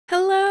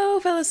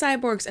Hello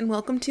cyborgs and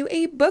welcome to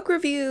a book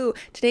review.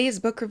 Today's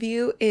book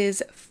review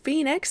is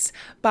Phoenix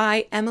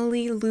by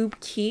Emily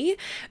Lubke,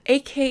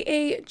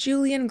 aka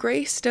Julian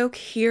Greystoke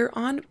here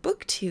on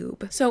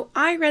BookTube. So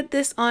I read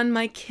this on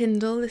my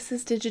Kindle. This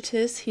is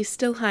Digitus. He's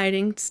still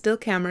hiding, still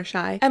camera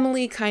shy.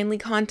 Emily kindly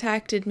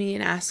contacted me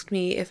and asked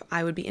me if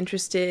I would be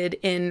interested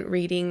in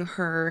reading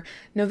her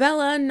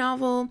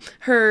novel,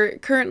 her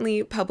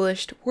currently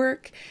published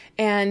work,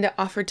 and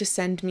offered to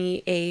send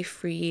me a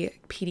free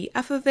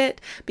PDF of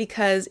it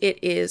because it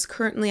is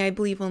currently, I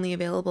believe, only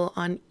available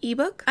on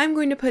ebook. I'm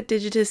going to put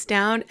Digitus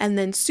down and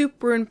then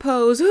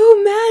superimpose,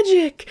 ooh,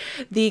 magic,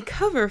 the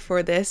cover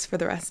for this for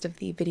the rest of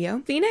the video.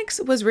 Phoenix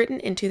was written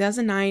in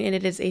 2009 and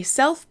it is a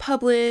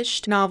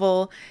self-published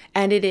novel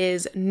and it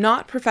is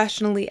not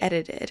professionally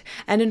edited.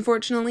 And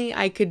unfortunately,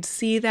 I could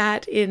see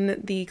that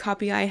in the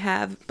copy I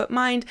have, but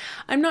mind,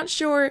 I'm not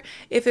sure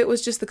if it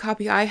was just the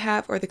copy I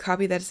have or the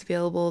copy that is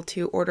available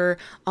to order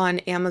on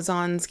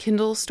Amazon's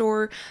Kindle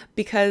store,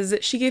 because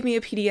she gave me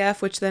a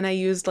PDF which then I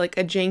used like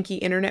a janky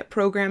internet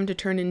program to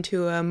turn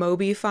into a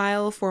Mobi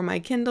file for my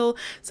Kindle.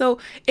 So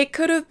it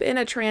could have been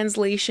a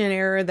translation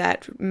error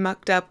that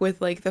mucked up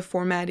with like the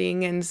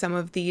formatting and some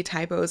of the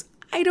typos.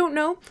 I don't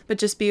know, but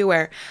just be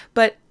aware.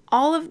 But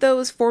all of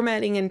those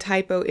formatting and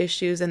typo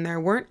issues, and there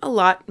weren't a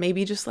lot,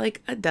 maybe just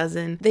like a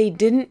dozen, they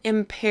didn't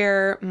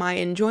impair my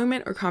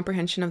enjoyment or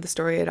comprehension of the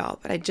story at all.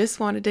 But I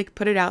just wanted to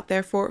put it out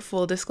there for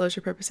full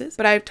disclosure purposes.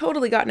 But I've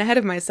totally gotten ahead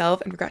of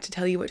myself and forgot to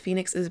tell you what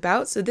Phoenix is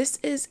about. So this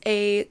is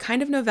a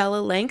kind of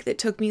novella length. It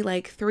took me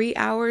like 3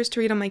 hours to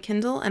read on my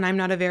Kindle, and I'm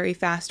not a very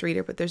fast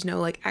reader, but there's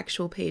no like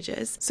actual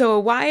pages. So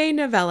a YA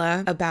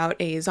novella about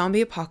a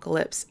zombie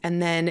apocalypse,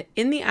 and then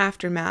in the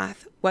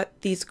aftermath, what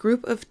these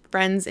group of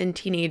friends and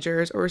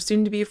teenagers, or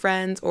soon to be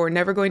friends, or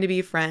never going to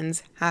be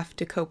friends, have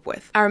to cope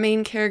with. Our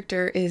main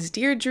character is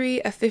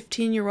Deirdre, a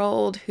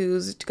 15-year-old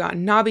who's got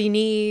knobby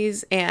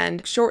knees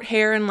and short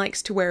hair and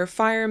likes to wear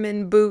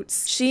fireman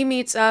boots. She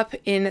meets up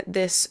in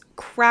this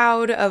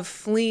crowd of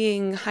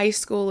fleeing high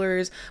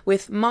schoolers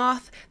with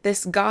Moth,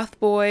 this goth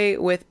boy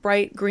with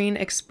bright green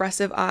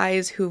expressive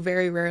eyes who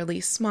very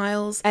rarely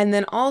smiles, and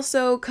then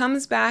also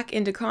comes back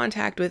into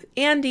contact with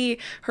Andy,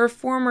 her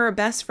former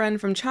best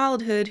friend from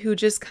childhood, who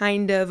just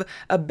kind of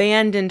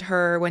abandoned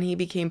her when he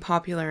became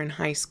popular in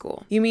high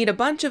school. You meet a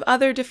bunch of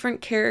other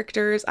different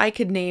characters. I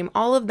could name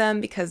all of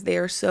them because they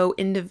are so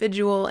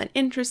individual and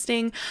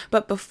interesting,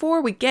 but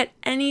before we get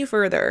any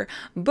further,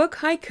 book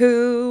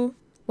haiku.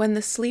 When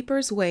the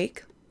sleepers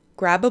wake,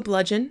 grab a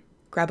bludgeon,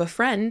 grab a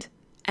friend,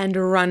 and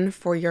run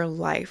for your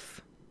life.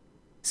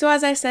 So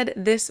as I said,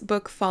 this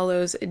book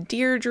follows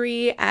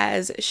Deirdre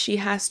as she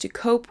has to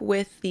cope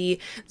with the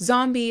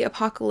zombie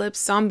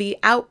apocalypse, zombie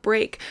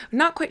outbreak. I'm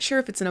not quite sure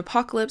if it's an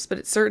apocalypse, but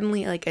it's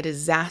certainly like a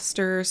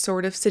disaster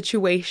sort of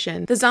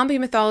situation. The zombie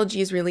mythology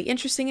is really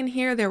interesting in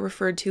here. They're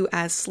referred to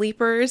as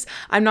sleepers.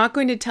 I'm not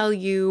going to tell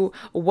you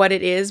what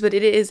it is, but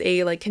it is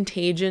a like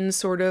contagion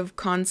sort of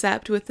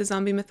concept with the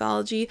zombie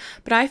mythology,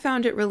 but I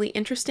found it really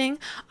interesting.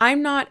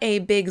 I'm not a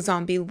big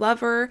zombie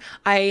lover.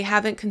 I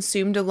haven't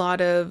consumed a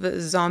lot of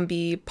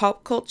zombie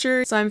pop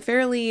culture, so I'm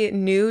fairly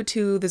new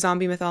to the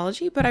zombie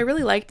mythology, but I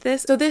really liked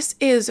this. So this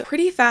is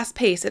pretty fast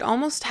paced. It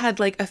almost had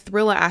like a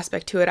thriller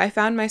aspect to it. I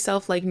found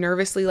myself like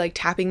nervously like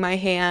tapping my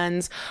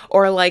hands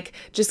or like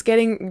just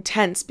getting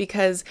tense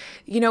because,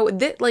 you know,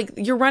 like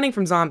you're running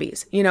from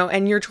zombies, you know,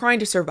 and you're trying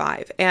to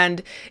survive.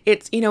 And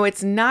it's, you know,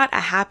 it's not a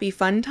happy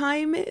fun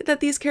time that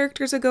these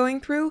characters are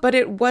going through, but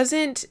it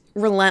wasn't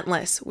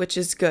relentless, which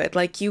is good.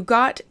 Like you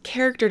got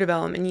character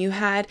development, you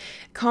had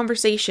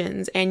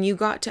conversations, and you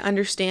got to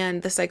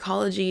understand the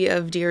psychology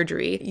of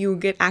Deirdre. You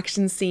get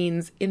action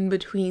scenes in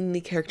between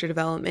the character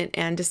development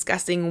and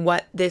discussing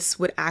what this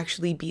would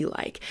actually be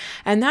like.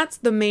 And that's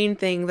the main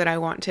thing that I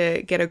want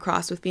to get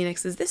across with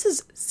Phoenix is this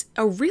is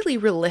a really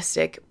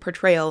realistic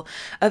portrayal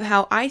of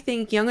how I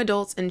think young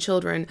adults and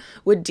children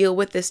would deal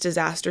with this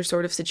disaster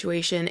sort of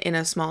situation in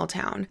a small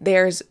town.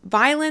 There's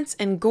violence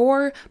and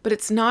gore, but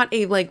it's not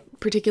a like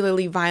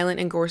particularly violent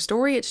and gore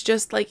story. It's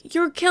just like,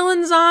 you're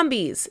killing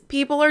zombies.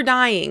 People are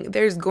dying.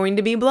 There's going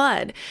to be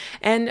blood.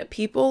 And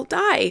people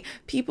die.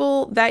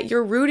 People that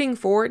you're rooting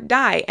for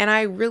die. And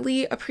I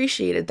really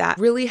appreciated that.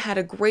 Really had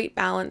a great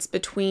balance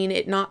between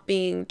it not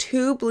being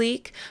too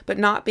bleak, but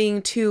not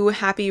being too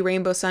happy,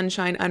 rainbow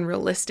sunshine,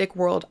 unrealistic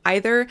world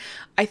either.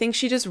 I think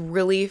she just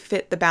really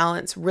fit the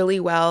balance really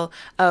well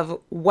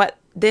of what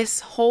this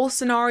whole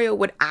scenario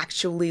would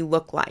actually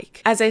look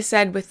like. As I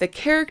said, with the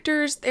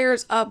characters,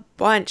 there's a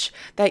bunch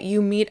that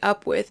you meet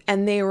up with,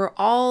 and they were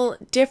all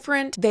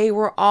different. They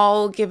were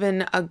all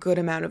given a good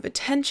amount of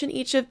attention,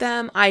 each of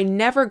them. I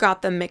never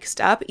got them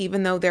mixed up,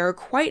 even though there are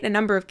quite a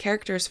number of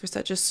characters for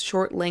such a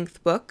short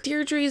length book.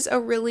 Deirdre's a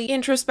really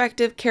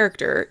introspective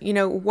character. You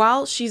know,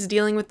 while she's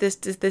dealing with this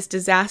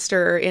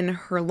disaster in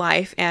her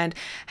life and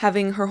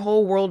having her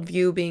whole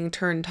worldview being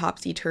turned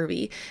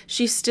topsy-turvy,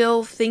 she's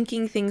still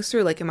thinking things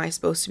through, like, am I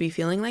supposed to be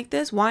feeling like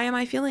this? Why am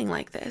I feeling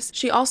like this?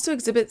 She also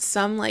exhibits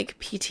some like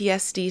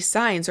PTSD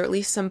signs, or at at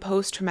least some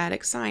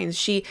post-traumatic signs.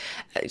 She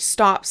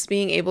stops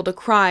being able to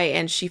cry,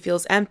 and she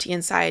feels empty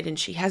inside, and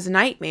she has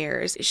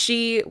nightmares.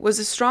 She was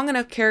a strong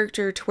enough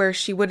character to where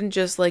she wouldn't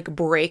just like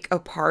break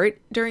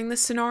apart during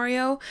this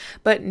scenario,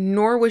 but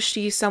nor was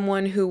she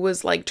someone who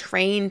was like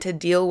trained to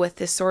deal with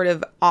this sort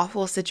of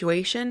awful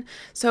situation.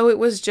 So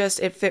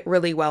it fit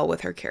really well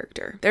with her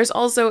character. There's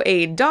also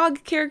a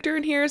dog character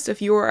in here, so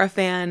if you are a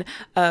fan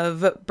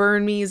of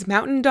Burmese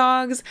mountain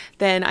dogs,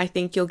 then I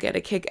think you'll get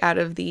a kick out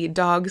of the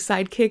dog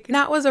sidekick. And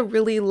that was a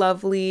really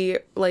lovely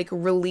like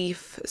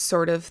relief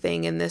sort of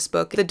thing in this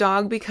book. The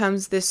dog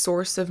becomes this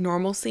source of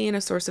normalcy and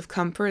a source of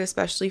comfort,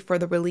 especially for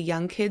the really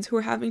young kids who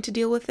are having to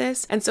deal with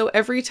this. And so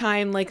every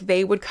time like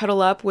they would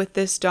cuddle up with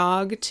this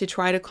dog to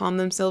try to calm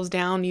themselves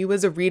down, you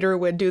as a reader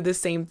would do the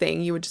same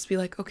thing. You would just be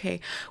like, okay,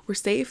 we're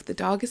safe, the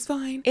dog is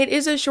fine. It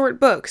is a short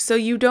book, so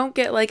you don't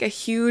get like a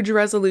huge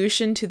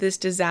resolution to this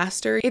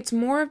disaster. It's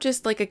more of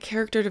just like a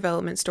character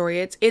development story.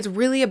 It's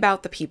really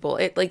about the people.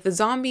 Like the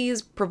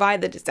zombies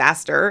provide the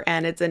disaster,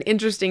 and it's an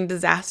interesting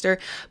disaster,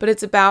 but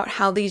it's about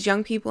how these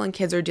young people and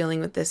kids are dealing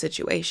with this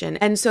situation.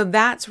 And so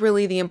that's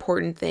really the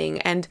important thing.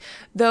 And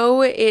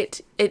though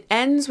it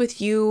ends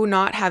with you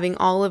not having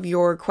all of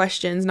your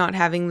questions, not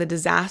having the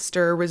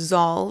disaster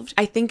resolved,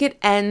 I think it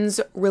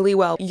ends really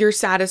well. You're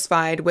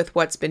satisfied with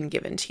what's been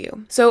given to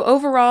you. So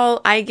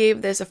overall, I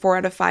gave this a 4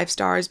 out of 5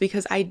 stars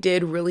because I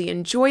did really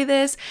enjoy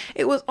this.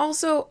 It was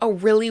also a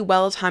really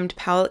well-timed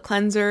palate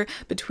cleanser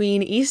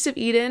between East of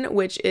Eden,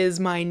 which is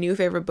my new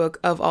favorite book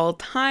of all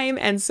time,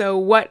 and so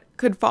what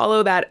could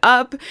follow that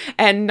up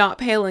and not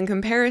pale in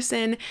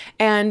comparison,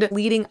 and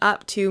leading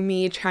up to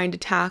me trying to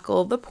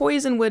tackle the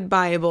Poisonwood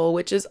Bible,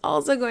 which is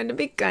also going to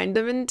be kind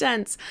of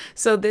intense.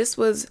 So this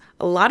was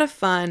a lot of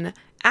fun,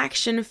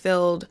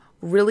 action-filled,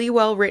 really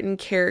well-written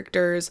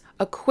characters,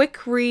 a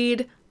quick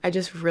read. I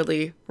just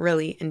really,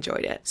 really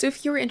enjoyed it. So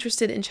if you're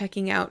interested in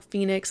checking out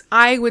Phoenix,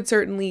 I would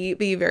certainly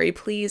be very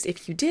pleased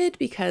if you did,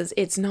 because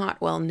it's not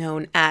well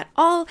known at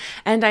all.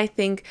 And I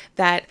think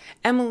that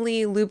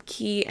Emily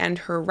Lubke and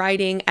her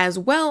writing, as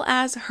well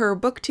as her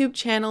BookTube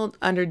channel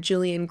under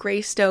Julian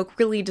Greystoke,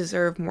 really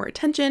deserve more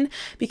attention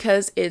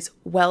because it's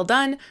well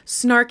done,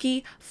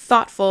 snarky,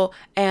 thoughtful,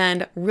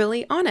 and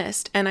really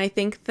honest. And I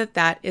think that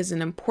that is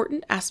an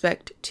important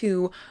aspect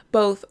to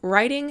both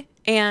writing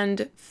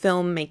and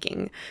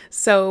filmmaking.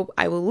 So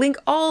I will link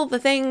all the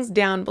things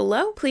down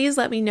below. Please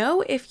let me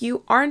know if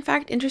you are in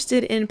fact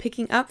interested in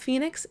picking up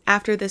Phoenix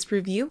after this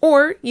review,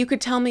 or you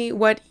could tell me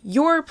what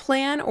your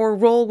plan or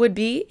role would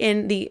be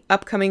in the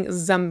upcoming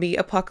zombie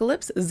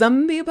apocalypse.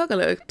 Zombie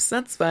apocalypse,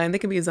 that's fine. They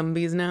can be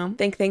zombies now.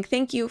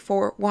 Thank you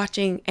for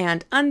watching,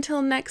 and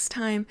until next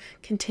time,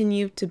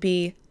 continue to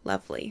be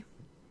lovely.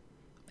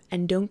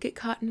 And don't get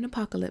caught in an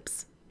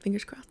apocalypse.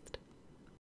 Fingers crossed.